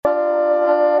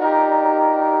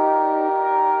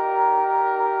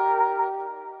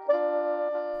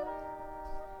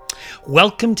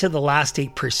Welcome to the Last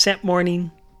 8%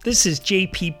 Morning. This is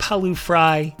JP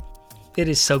Palufry. It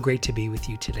is so great to be with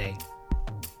you today.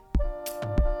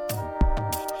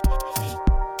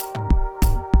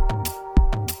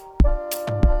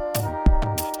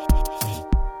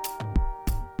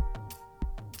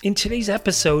 In today's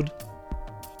episode,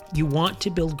 you want to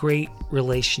build great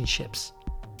relationships.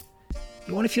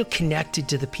 You want to feel connected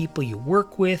to the people you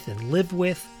work with and live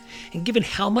with. And given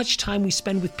how much time we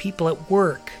spend with people at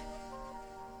work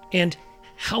and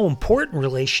how important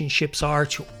relationships are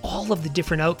to all of the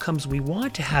different outcomes we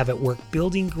want to have at work,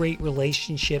 building great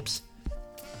relationships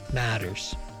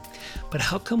matters. But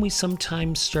how come we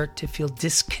sometimes start to feel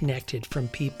disconnected from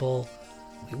people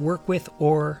we work with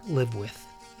or live with?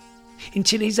 In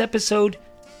today's episode,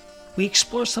 we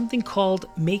explore something called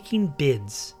making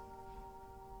bids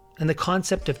and the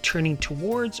concept of turning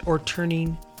towards or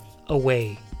turning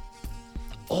away.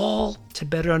 All to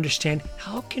better understand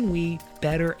how can we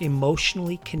better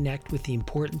emotionally connect with the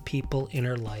important people in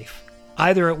our life,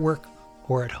 either at work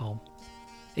or at home.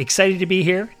 Excited to be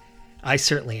here? I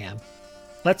certainly am.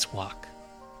 Let's walk.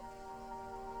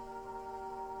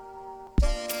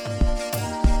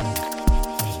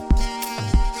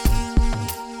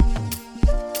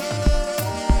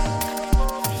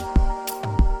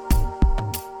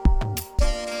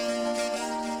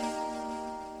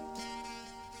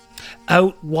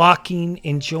 Out walking,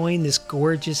 enjoying this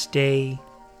gorgeous day,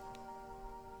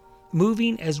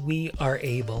 moving as we are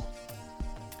able.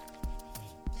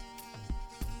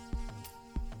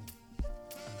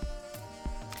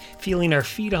 Feeling our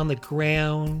feet on the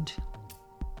ground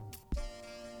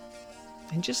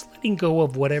and just letting go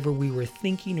of whatever we were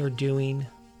thinking or doing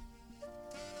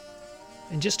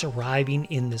and just arriving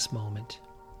in this moment.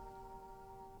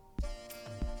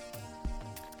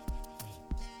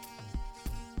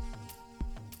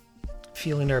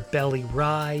 Feeling our belly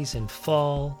rise and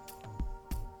fall.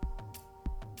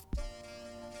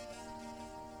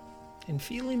 And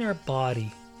feeling our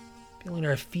body, feeling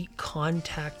our feet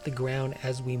contact the ground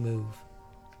as we move.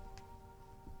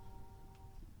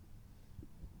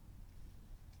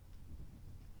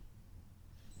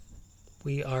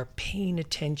 We are paying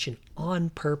attention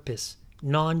on purpose,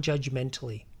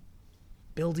 non-judgmentally,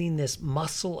 building this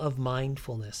muscle of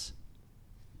mindfulness.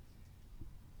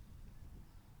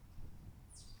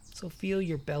 So feel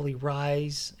your belly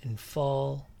rise and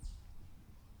fall.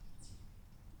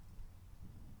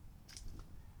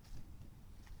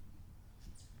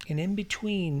 And in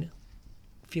between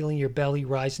feeling your belly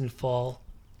rise and fall,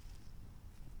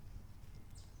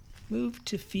 move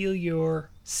to feel your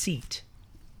seat,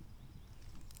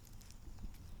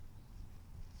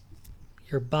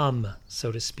 your bum,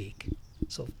 so to speak.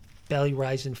 So belly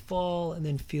rise and fall, and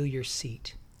then feel your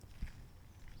seat.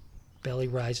 Belly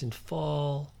rise and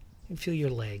fall. And feel your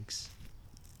legs.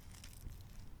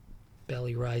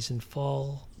 Belly rise and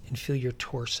fall, and feel your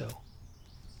torso.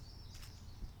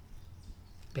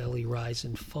 Belly rise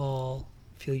and fall,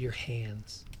 feel your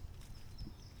hands.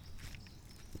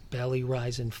 Belly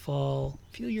rise and fall,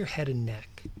 feel your head and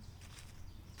neck.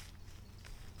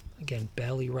 Again,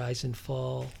 belly rise and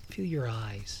fall, feel your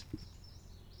eyes.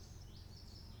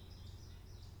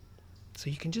 So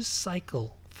you can just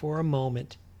cycle for a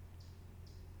moment,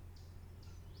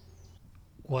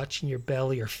 watching your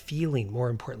belly, or feeling, more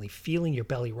importantly, feeling your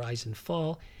belly rise and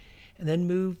fall, and then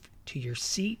move to your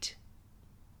seat,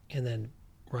 and then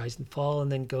rise and fall,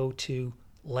 and then go to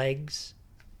legs,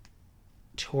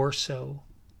 torso,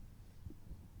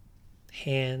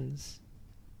 hands,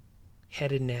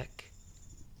 head and neck,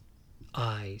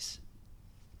 eyes.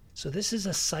 So this is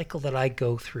a cycle that I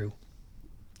go through.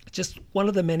 Just one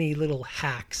of the many little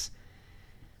hacks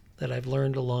that I've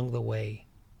learned along the way.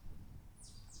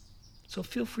 So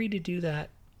feel free to do that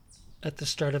at the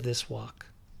start of this walk.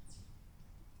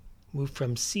 Move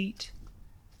from seat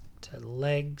to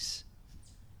legs,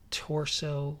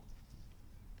 torso,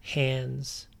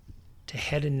 hands, to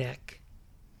head and neck,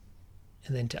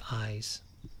 and then to eyes.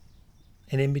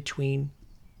 And in between,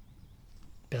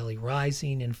 belly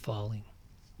rising and falling.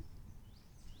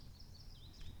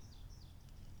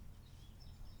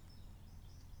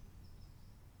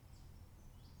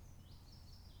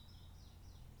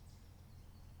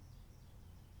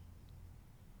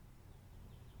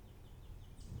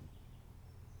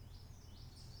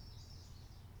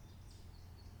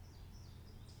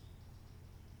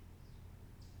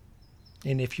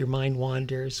 And if your mind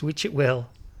wanders, which it will,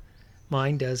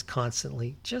 mine does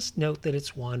constantly, just note that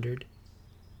it's wandered.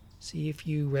 See if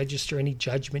you register any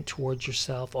judgment towards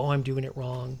yourself. Oh, I'm doing it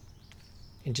wrong.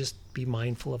 And just be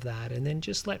mindful of that. And then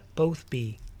just let both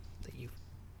be. That you've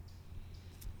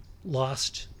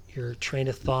lost your train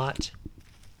of thought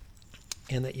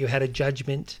and that you had a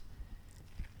judgment.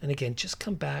 And again, just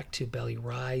come back to belly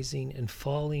rising and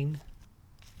falling,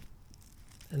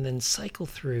 and then cycle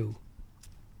through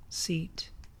seat,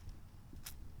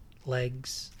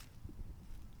 legs,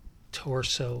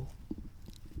 torso,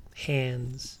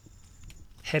 hands,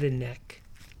 head and neck,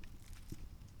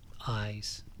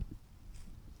 eyes.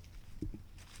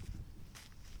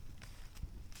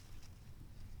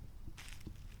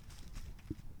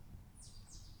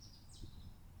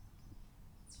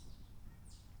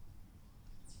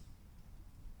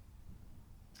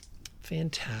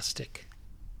 Fantastic.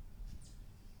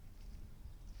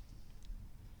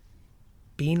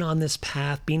 Being on this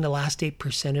path, being the last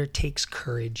 8%er takes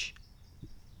courage.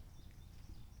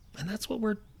 And that's what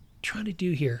we're trying to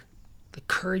do here. The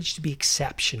courage to be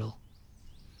exceptional.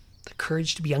 The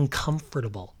courage to be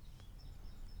uncomfortable.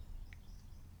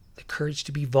 The courage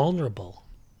to be vulnerable.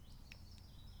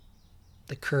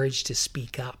 The courage to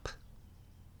speak up.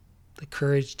 The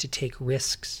courage to take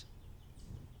risks.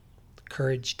 The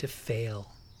courage to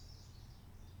fail.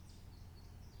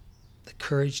 The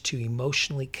courage to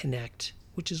emotionally connect,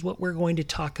 which is what we're going to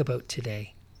talk about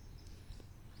today.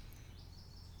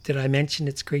 Did I mention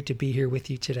it's great to be here with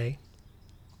you today?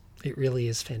 It really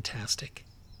is fantastic.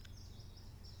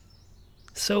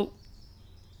 So,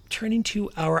 turning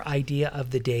to our idea of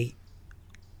the day,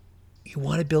 you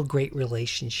want to build great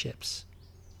relationships.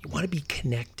 You want to be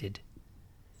connected.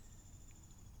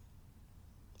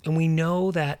 And we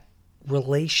know that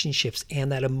relationships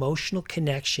and that emotional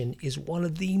connection is one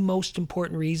of the most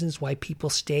important reasons why people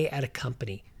stay at a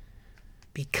company,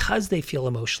 because they feel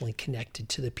emotionally connected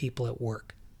to the people at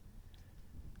work.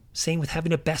 Same with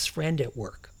having a best friend at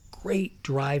work. Great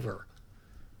driver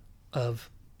of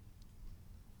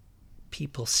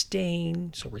people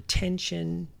staying, so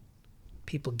retention,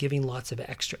 people giving lots of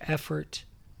extra effort.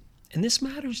 And this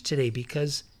matters today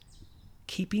because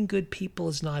keeping good people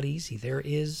is not easy. There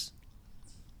is,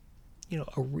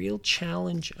 a real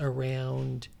challenge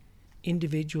around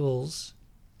individuals,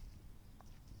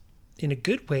 in a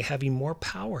good way, having more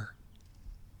power.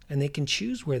 And they can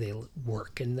choose where they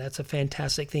work, and that's a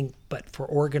fantastic thing. But for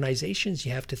organizations,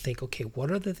 you have to think, okay,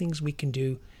 what are the things we can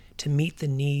do to meet the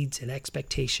needs and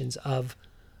expectations of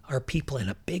our people? And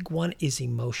a big one is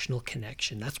emotional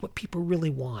connection. That's what people really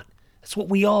want. That's what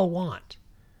we all want.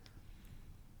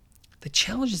 The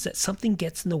challenge is that something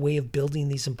gets in the way of building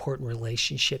these important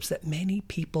relationships that many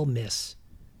people miss.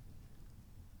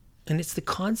 And it's the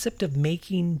concept of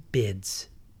making bids.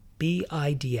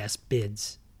 B-I-D-S,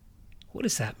 bids. What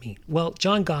does that mean? Well,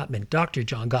 Dr.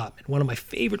 John Gottman, one of my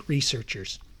favorite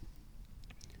researchers,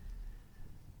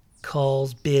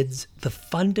 calls bids the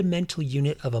fundamental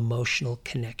unit of emotional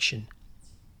connection.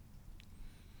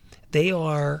 They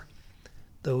are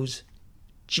those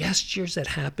gestures that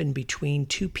happen between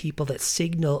two people that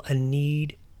signal a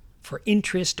need for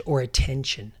interest or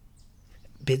attention.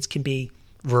 Bids can be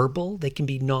verbal, they can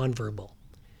be nonverbal.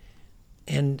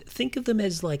 And think of them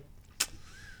as like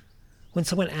when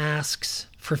someone asks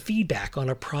for feedback on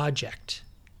a project,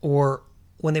 or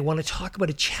when they want to talk about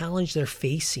a challenge they're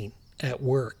facing at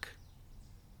work.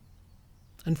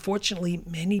 Unfortunately,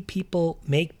 many people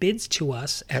make bids to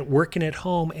us at work and at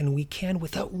home, and we can,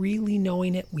 without really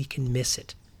knowing it, we can miss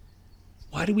it.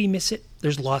 Why do we miss it?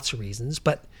 There's lots of reasons,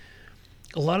 but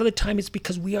a lot of the time it's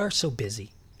because we are so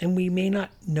busy and we may not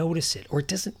notice it, or it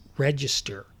doesn't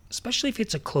register, especially if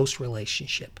it's a close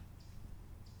relationship.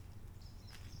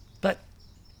 But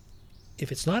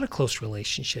if it's not a close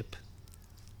relationship,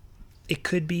 it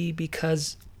could be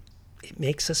because it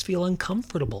makes us feel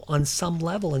uncomfortable on some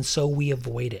level, and so we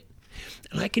avoid it.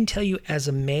 And I can tell you, as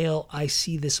a male, I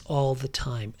see this all the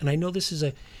time. And I know this is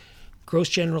a gross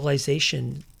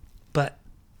generalization, but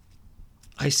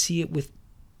I see it with,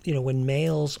 when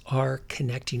males are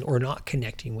connecting or not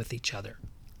connecting with each other.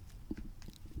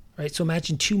 Right? So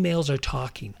imagine two males are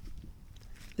talking.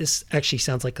 This actually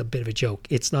sounds like a bit of a joke.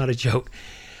 It's not a joke.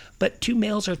 But two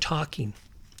males are talking,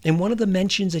 and one of them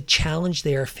mentions a challenge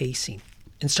they are facing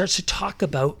and starts to talk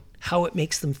about how it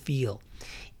makes them feel.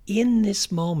 In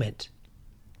this moment,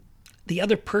 the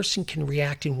other person can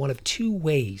react in one of two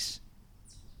ways.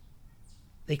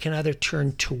 They can either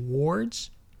turn towards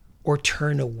or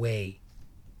turn away.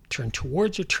 Turn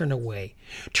towards or turn away.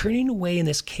 Turning away in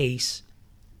this case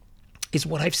is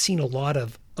what I've seen a lot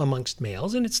of amongst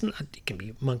males, and it can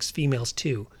be amongst females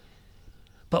too.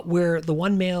 But where the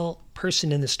one male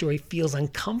person in the story feels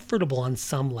uncomfortable on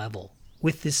some level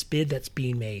with this bid that's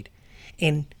being made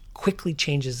and quickly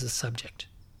changes the subject,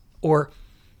 or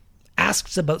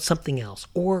asks about something else,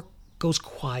 or goes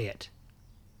quiet.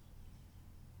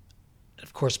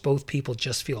 Of course, both people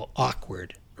just feel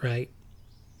awkward, right?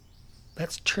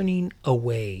 That's turning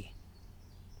away.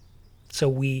 So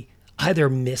we either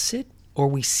miss it or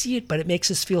we see it, but it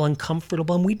makes us feel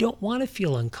uncomfortable, and we don't want to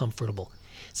feel uncomfortable.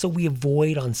 So we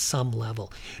avoid on some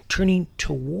level. Turning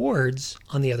towards,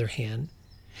 on the other hand,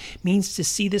 means to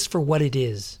see this for what it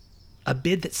is, a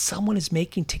bid that someone is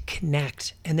making to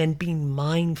connect, and then being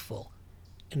mindful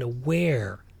and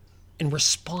aware and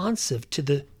responsive to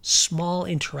the small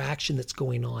interaction that's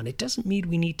going on. It doesn't mean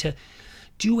we need to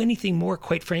do anything more,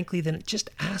 quite frankly, than just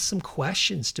ask some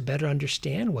questions to better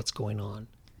understand what's going on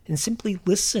and simply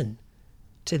listen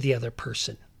to the other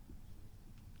person.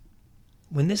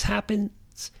 When this happens,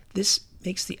 this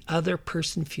makes the other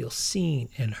person feel seen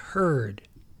and heard,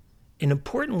 and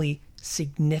importantly,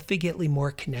 significantly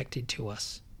more connected to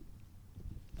us.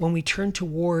 When we turn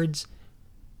towards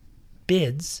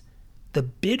bids, the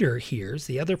bidder hears,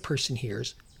 the other person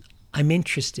hears, I'm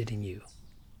interested in you.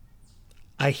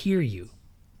 I hear you.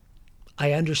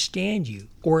 I understand you,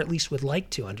 or at least would like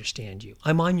to understand you.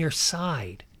 I'm on your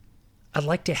side. I'd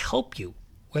like to help you,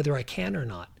 whether I can or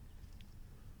not.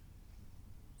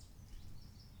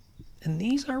 And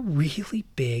these are really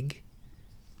big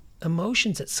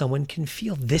emotions that someone can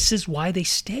feel. This is why they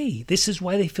stay. This is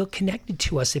why they feel connected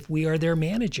to us if we are their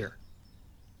manager.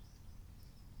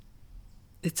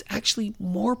 It's actually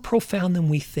more profound than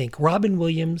we think. Robin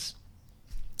Williams,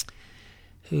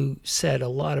 who said a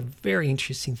lot of very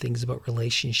interesting things about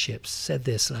relationships, said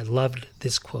this, and I loved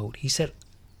this quote. He said,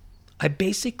 I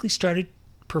basically started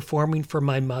performing for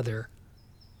my mother,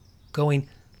 going,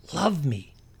 love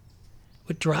me.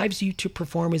 What drives you to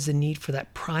perform is the need for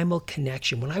that primal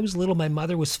connection. When I was little, my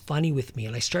mother was funny with me,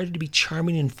 and I started to be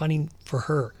charming and funny for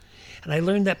her. And I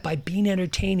learned that by being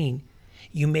entertaining,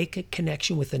 you make a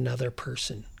connection with another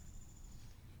person.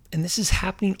 And this is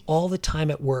happening all the time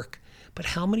at work. But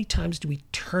how many times do we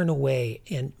turn away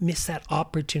and miss that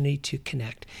opportunity to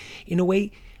connect? In a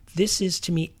way, this is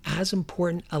to me as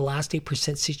important a last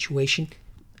 8% situation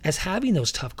as having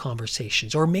those tough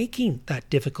conversations or making that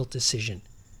difficult decision.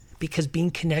 Because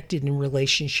being connected in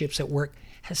relationships at work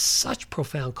has such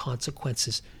profound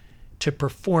consequences to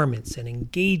performance and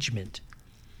engagement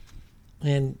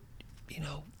and,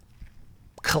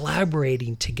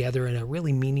 collaborating together in a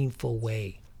really meaningful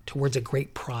way towards a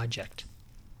great project.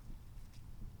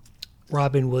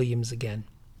 Robin Williams again.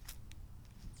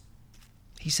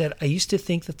 He said, I used to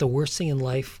think that the worst thing in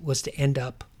life was to end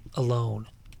up alone.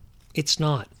 It's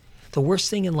not. The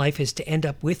worst thing in life is to end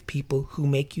up with people who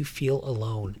make you feel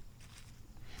alone.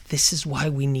 This is why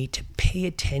we need to pay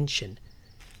attention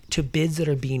to bids that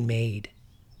are being made.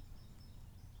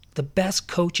 The best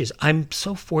coaches, I'm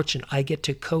so fortunate I get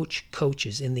to coach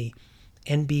coaches in the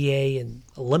NBA and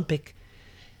Olympic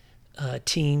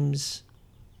teams,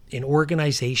 in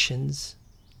organizations.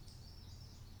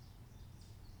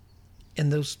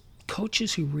 And those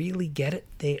coaches who really get it,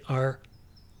 they are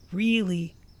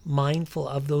really mindful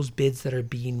of those bids that are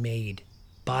being made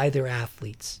by their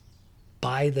athletes,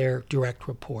 by their direct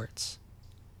reports.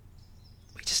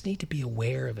 We just need to be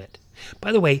aware of it.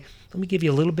 By the way, let me give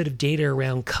you a little bit of data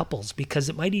around couples, because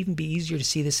it might even be easier to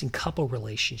see this in couple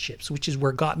relationships, which is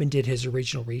where Gottman did his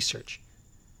original research.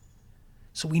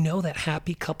 So we know that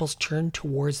happy couples turn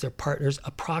towards their partners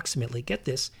approximately, get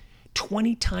this,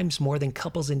 20 times more than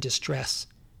couples in distress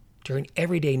during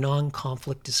everyday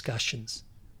non-conflict discussions.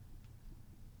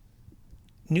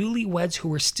 Newlyweds who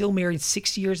were still married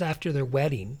 6 years after their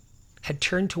wedding had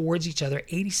turned towards each other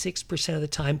 86% of the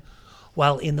time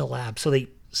while in the lab. So they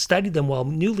studied them while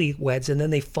newlyweds, and then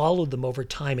they followed them over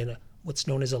time in what's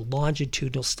known as a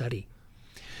longitudinal study.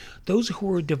 Those who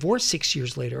were divorced 6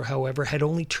 years later, however, had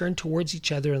only turned towards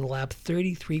each other in the lab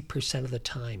 33% of the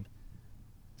time.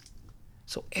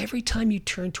 So every time you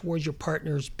turn towards your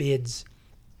partner's bids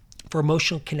for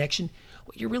emotional connection,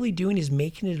 what you're really doing is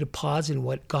making a deposit in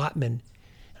what Gottman,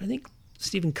 I think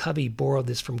Stephen Covey borrowed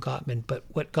this from Gottman, but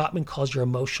what Gottman calls your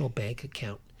emotional bank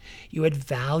account. You add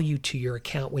value to your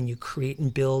account when you create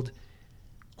and build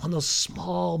on those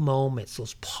small moments,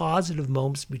 those positive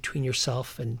moments between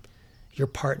yourself and your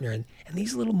partner. And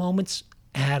these little moments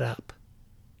add up,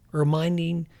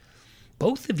 reminding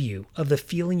both of you of the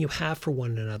feeling you have for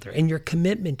one another and your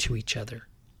commitment to each other.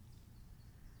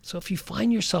 So if you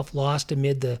find yourself lost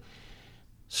amid the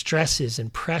stresses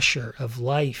and pressure of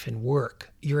life and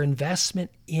work, your investment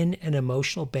in an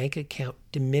emotional bank account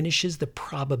diminishes the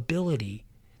probability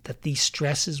that these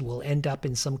stresses will end up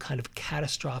in some kind of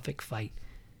catastrophic fight.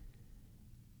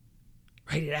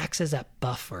 Right? It acts as that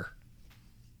buffer.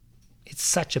 It's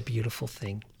such a beautiful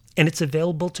thing. And it's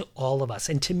available to all of us.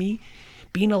 And to me,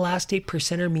 Being a last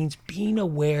 8%er means being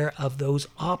aware of those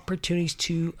opportunities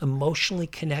to emotionally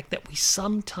connect that we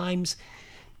sometimes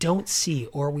don't see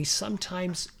or we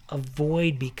sometimes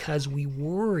avoid because we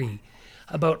worry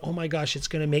about, oh my gosh, it's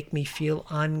going to make me feel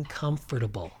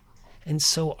uncomfortable. And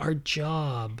so our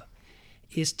job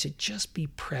is to just be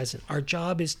present. Our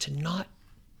job is to not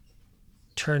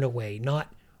turn away,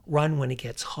 not run when it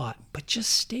gets hot, but just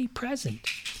stay present.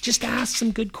 Just ask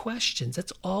some good questions.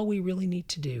 That's all we really need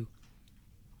to do.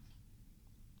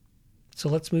 So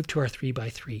let's move to our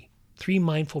 3x3. 3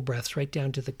 mindful breaths right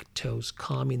down to the toes,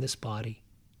 calming this body.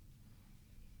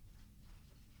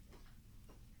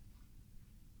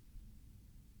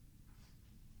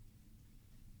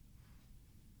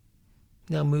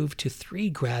 Now move to 3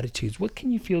 gratitudes. What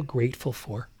can you feel grateful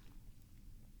for?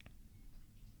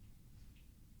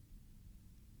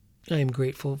 I am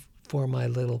grateful for my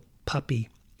little puppy,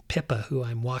 Pippa, who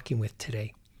I'm walking with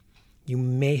today. You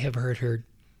may have heard her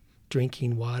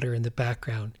drinking water in the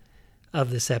background of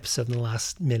this episode in the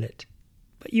last minute,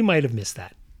 but you might have missed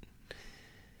that.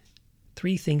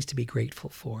 3 things to be grateful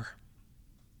for.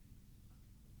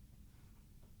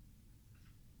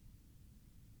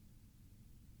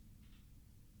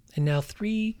 And now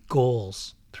 3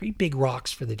 goals, 3 big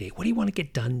rocks for the day. What do you want to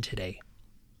get done today?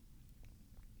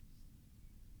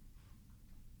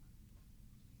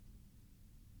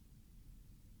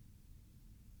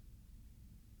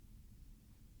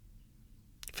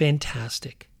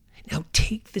 Fantastic. Now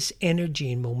take this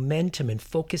energy and momentum and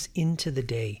focus into the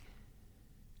day.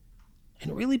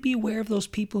 And really be aware of those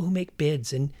people who make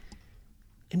bids and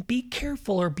be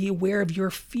careful or be aware of your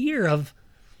fear of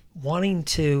wanting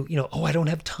to, I don't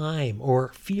have time,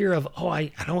 or fear of,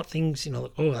 I don't want things,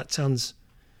 that sounds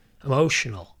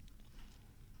emotional.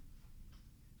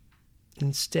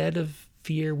 Instead of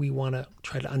fear, we want to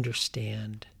try to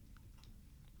understand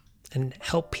and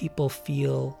help people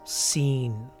feel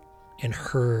seen and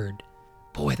heard.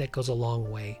 Boy, that goes a long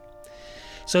way.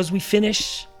 So as we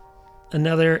finish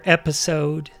another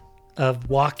episode of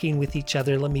Walking with Each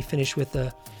Other, let me finish with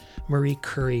a Marie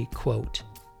Curie quote.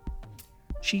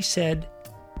 She said,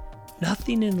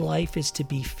 "Nothing in life is to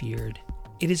be feared.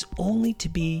 It is only to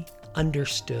be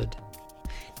understood.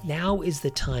 Now is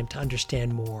the time to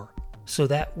understand more, so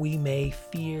that we may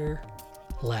fear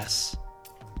less."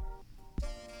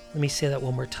 Let me say that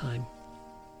one more time.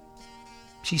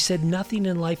 She said, "Nothing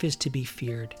in life is to be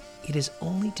feared. It is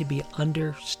only to be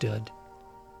understood.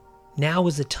 Now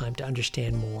is the time to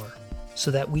understand more, so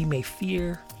that we may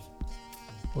fear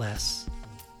less."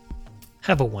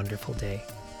 Have a wonderful day.